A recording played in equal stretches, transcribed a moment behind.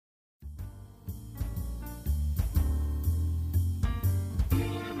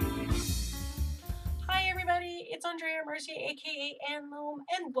it's Andrea Mercier, aka Ann Loam,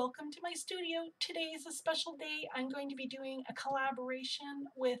 and welcome to my studio. Today is a special day. I'm going to be doing a collaboration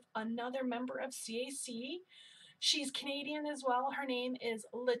with another member of CAC. She's Canadian as well. Her name is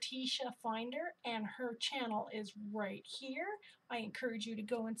Letitia Pfinder, and her channel is right here. I encourage you to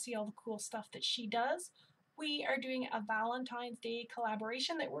go and see all the cool stuff that she does. We are doing a Valentine's Day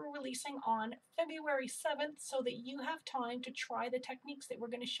collaboration that we're releasing on February 7th so that you have time to try the techniques that we're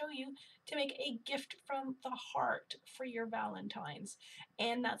going to show you to make a gift from the heart for your Valentine's.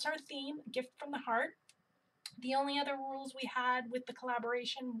 And that's our theme, gift from the heart. The only other rules we had with the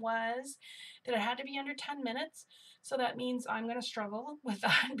collaboration was that it had to be under 10 minutes. So that means I'm going to struggle with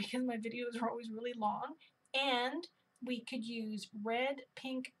that because my videos are always really long. And we could use red,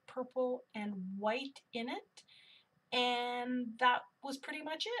 pink, purple, and white in it. And that was pretty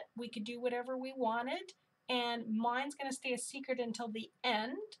much it. We could do whatever we wanted. And mine's going to stay a secret until the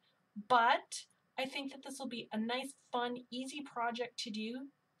end. But I think that this will be a nice, fun, easy project to do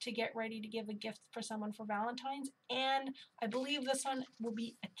to get ready to give a gift for someone for Valentine's. And I believe this one will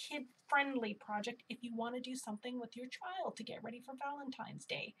be a kid-friendly project if you want to do something with your child to get ready for Valentine's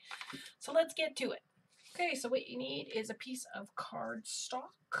Day. So let's get to it. Okay, so what you need is a piece of cardstock.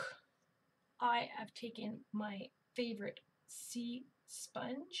 I have taken my favorite sea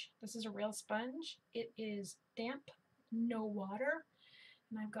sponge. This is a real sponge. It is damp, no water,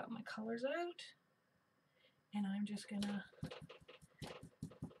 and I've got my colors out. And I'm just gonna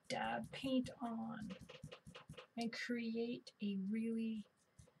dab paint on and create a really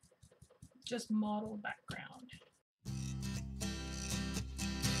just model background.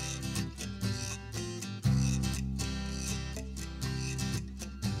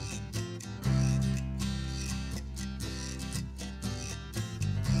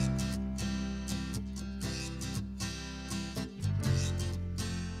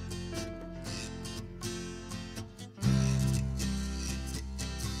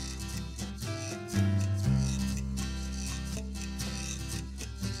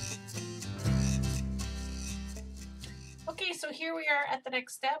 Okay, so here we are at the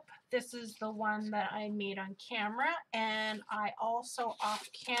next step. This is the one that I made on camera, and I also off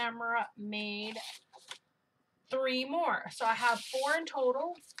camera made 3 more. So I have 4 in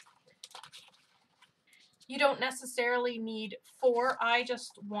total. You don't necessarily need 4. I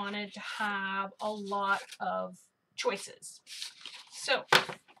just wanted to have a lot of choices. So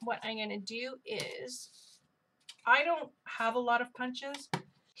what I'm going to do is, I don't have a lot of punches.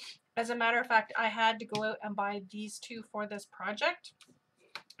 As a matter of fact, I had to go out and buy these 2 for this project.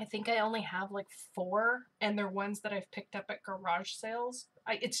 I think I only have like 4, and they're ones that I've picked up at garage sales.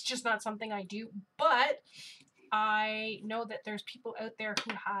 It's just not something I do, but I know that there's people out there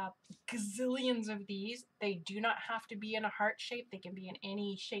who have gazillions of these. They do not have to be in a heart shape. They can be in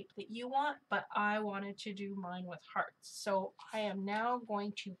any shape that you want, but I wanted to do mine with hearts. So I am now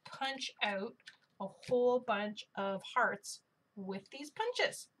going to punch out a whole bunch of hearts with these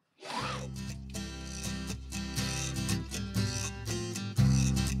punches.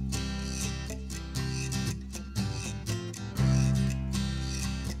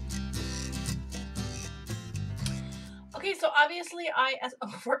 Okay, so obviously I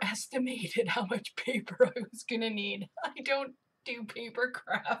overestimated how much paper I was gonna need. I don't do paper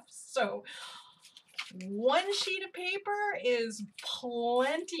crafts, so 1 sheet of paper is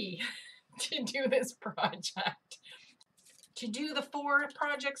plenty to do this project. To do the 4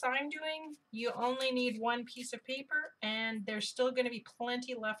 projects I'm doing, you only need 1 piece of paper, and there's still going to be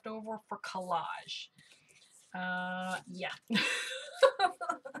plenty left over for collage. Yeah.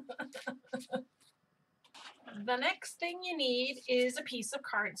 The next thing you need is a piece of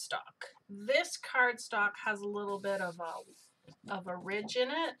cardstock. This cardstock has a little bit of a ridge in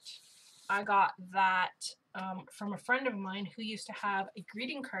it. I got that from a friend of mine who used to have a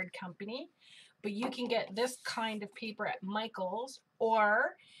greeting card company, but you can get this kind of paper at Michael's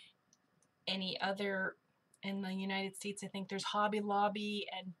or any other in the United States. I think there's Hobby Lobby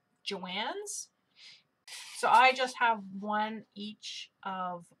and Joann's. So I just have 1 each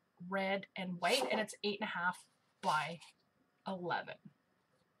of red and white, and it's 8.5 by 11.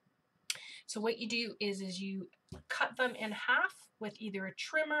 So what you do is you cut them in half with either a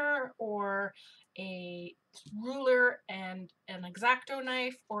trimmer or a ruler and an X-Acto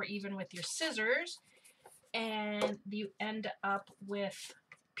knife, or even with your scissors, and you end up with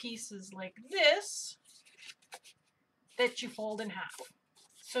pieces like this that you fold in half.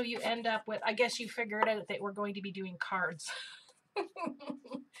 So you end up with, I guess you figured out that we're going to be doing cards.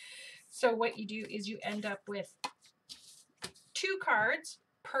 So what you do is you end up with 2 cards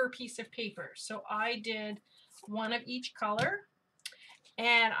per piece of paper. So I did 1 of each color,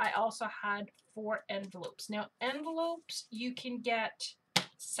 And I also had 4 envelopes. Now, envelopes you can get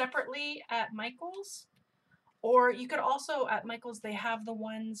separately at Michael's, or you could also, at Michael's, they have the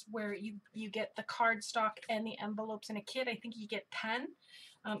ones where you get the cardstock and the envelopes in a kit. I think you get 10.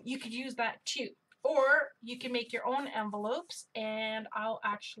 You could use that too. Or you can make your own envelopes, and I'll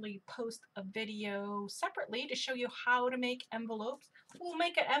actually post a video separately to show you how to make envelopes. We'll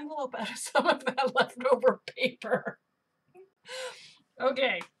make an envelope out of some of that leftover paper.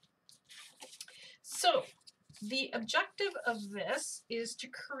 Okay. So the objective of this is to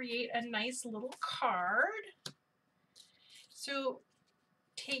create a nice little card. So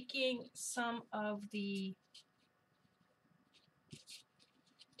taking some of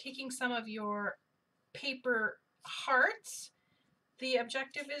your paper hearts, the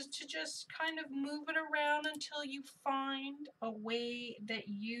objective is to just kind of move it around until you find a way that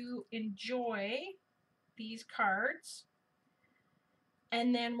you enjoy these cards.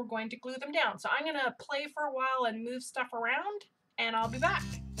 And then we're going to glue them down. So I'm going to play for a while and move stuff around, and I'll be back.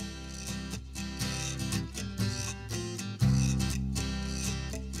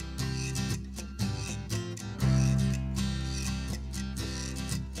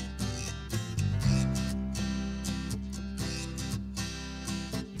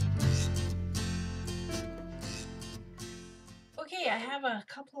 Okay, I have a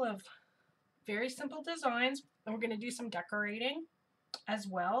couple of very simple designs, and we're going to do some decorating as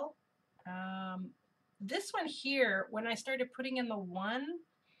well. This one here, when I started putting in the 1,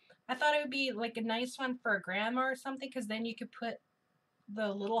 I thought it would be like a nice one for a grandma or something, because then you could put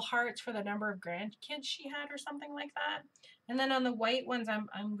the little hearts for the number of grandkids she had or something like that. And then on the white ones,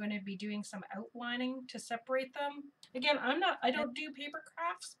 I'm going to be doing some outlining to separate them. Again, I don't do paper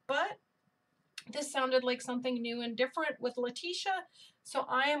crafts, but this sounded like something new and different with Letitia. So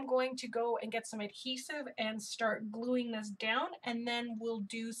I am going to go and get some adhesive and start gluing this down, and then we'll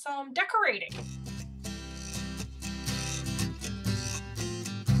do some decorating.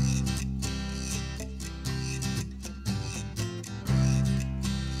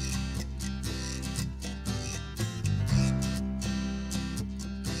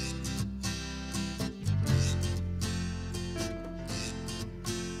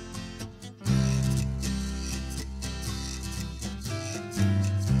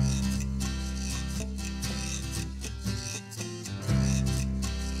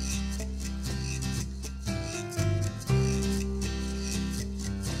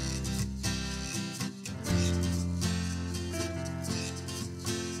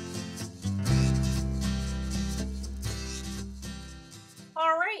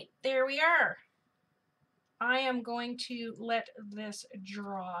 All right, there we are. I am going to let this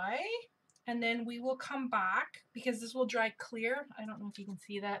dry, and then we will come back because this will dry clear. I don't know if you can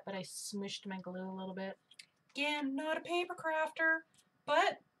see that, but I smushed my glue a little bit. Again, not a paper crafter,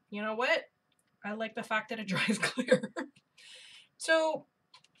 but you know what? I like the fact that it dries clear. So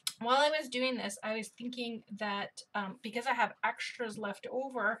while I was doing this, I was thinking that because I have extras left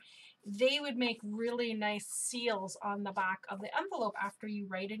over, they would make really nice seals on the back of the envelope after you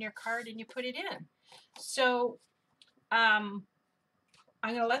write in your card and you put it in. So I'm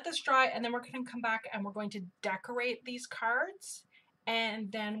going to let this dry, and then we're going to come back and we're going to decorate these cards,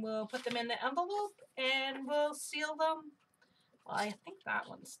 and then we'll put them in the envelope and we'll seal them. Well, I think that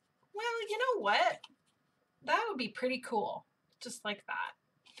one's, well, you know what? That would be pretty cool, just like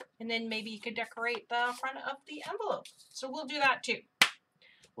that. And then maybe you could decorate the front of the envelope. So we'll do that too.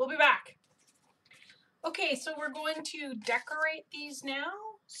 We'll be back. Okay, so we're going to decorate these now.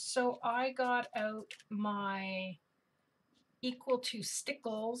 So I got out my equal to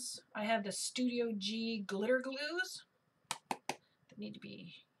stickles. I have the Studio G glitter glues that need to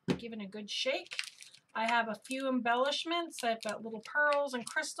be given a good shake. I have a few embellishments. I've got little pearls and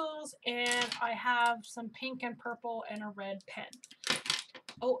crystals, and I have some pink and purple and a red pen.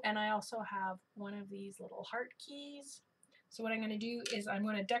 Oh, and I also have one of these little heart keys. So what I'm going to do is I'm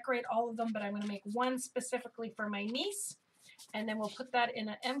going to decorate all of them, but I'm going to make one specifically for my niece, and then we'll put that in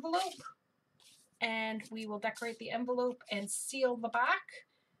an envelope, and we will decorate the envelope and seal the back,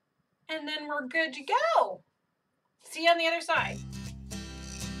 and then we're good to go. See you on the other side.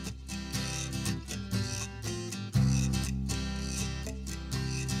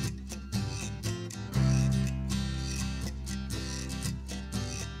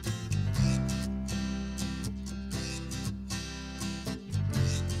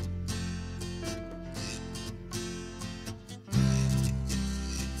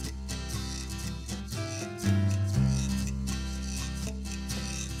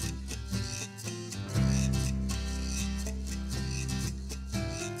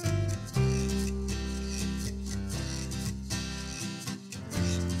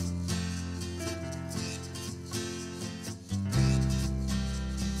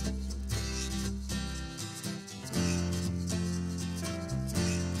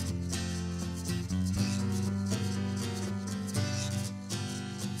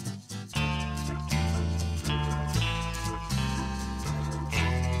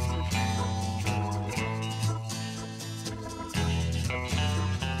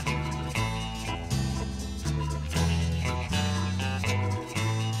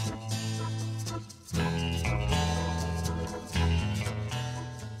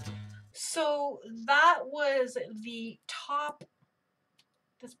 because the top,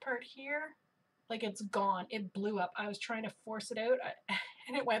 this part here, like it's gone. It blew up. I was trying to force it out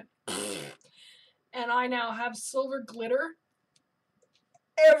and it went and I now have silver glitter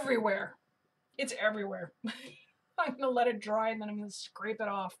everywhere. It's everywhere. I'm gonna let it dry and then I'm gonna scrape it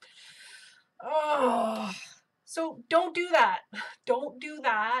off. Oh, so don't do that. Don't do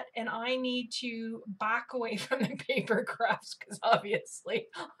that. And I need to back away from the paper crafts because obviously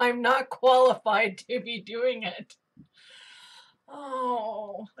I'm not qualified to be doing it.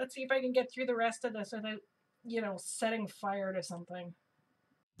 Oh, let's see if I can get through the rest of this without, you know, setting fire to something.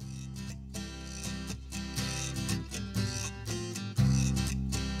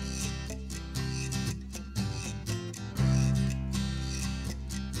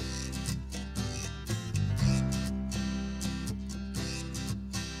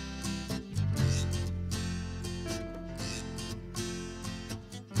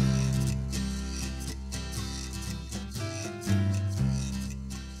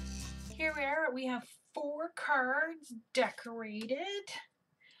 Here we are. We have 4 cards decorated,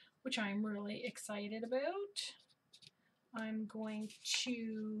 which I'm really excited about. I'm going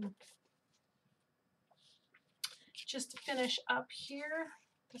to just finish up here.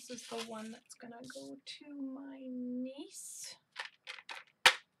 This is the one that's going to go to my niece.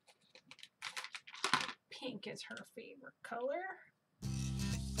 Pink is her favorite color.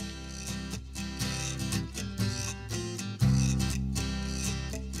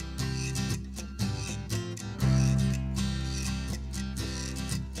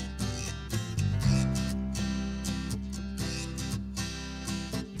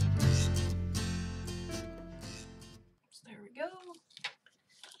 So there we go.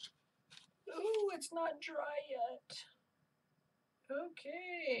 Ooh, it's not dry yet.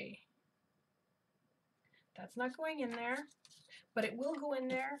 Okay. That's not going in there, but it will go in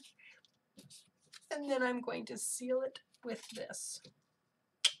there. And then I'm going to seal it with this.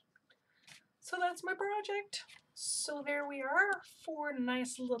 So that's my project. So there we are, 4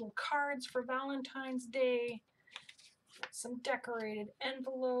 nice little cards for Valentine's Day, some decorated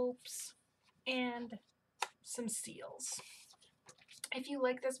envelopes, and some seals. If you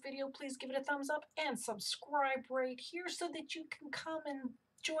like this video, please give it a thumbs up and subscribe right here so that you can come and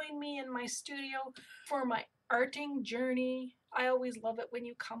join me in my studio for my arting journey. I always love it when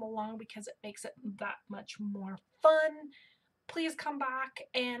you come along because it makes it that much more fun. Please come back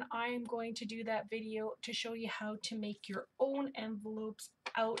and I'm going to do that video to show you how to make your own envelopes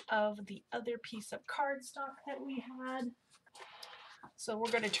out of the other piece of cardstock that we had. So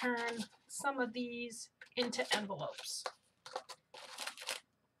we're going to turn some of these into envelopes.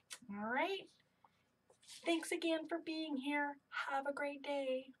 All right. Thanks again for being here. Have a great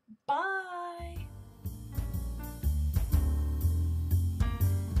day. Bye.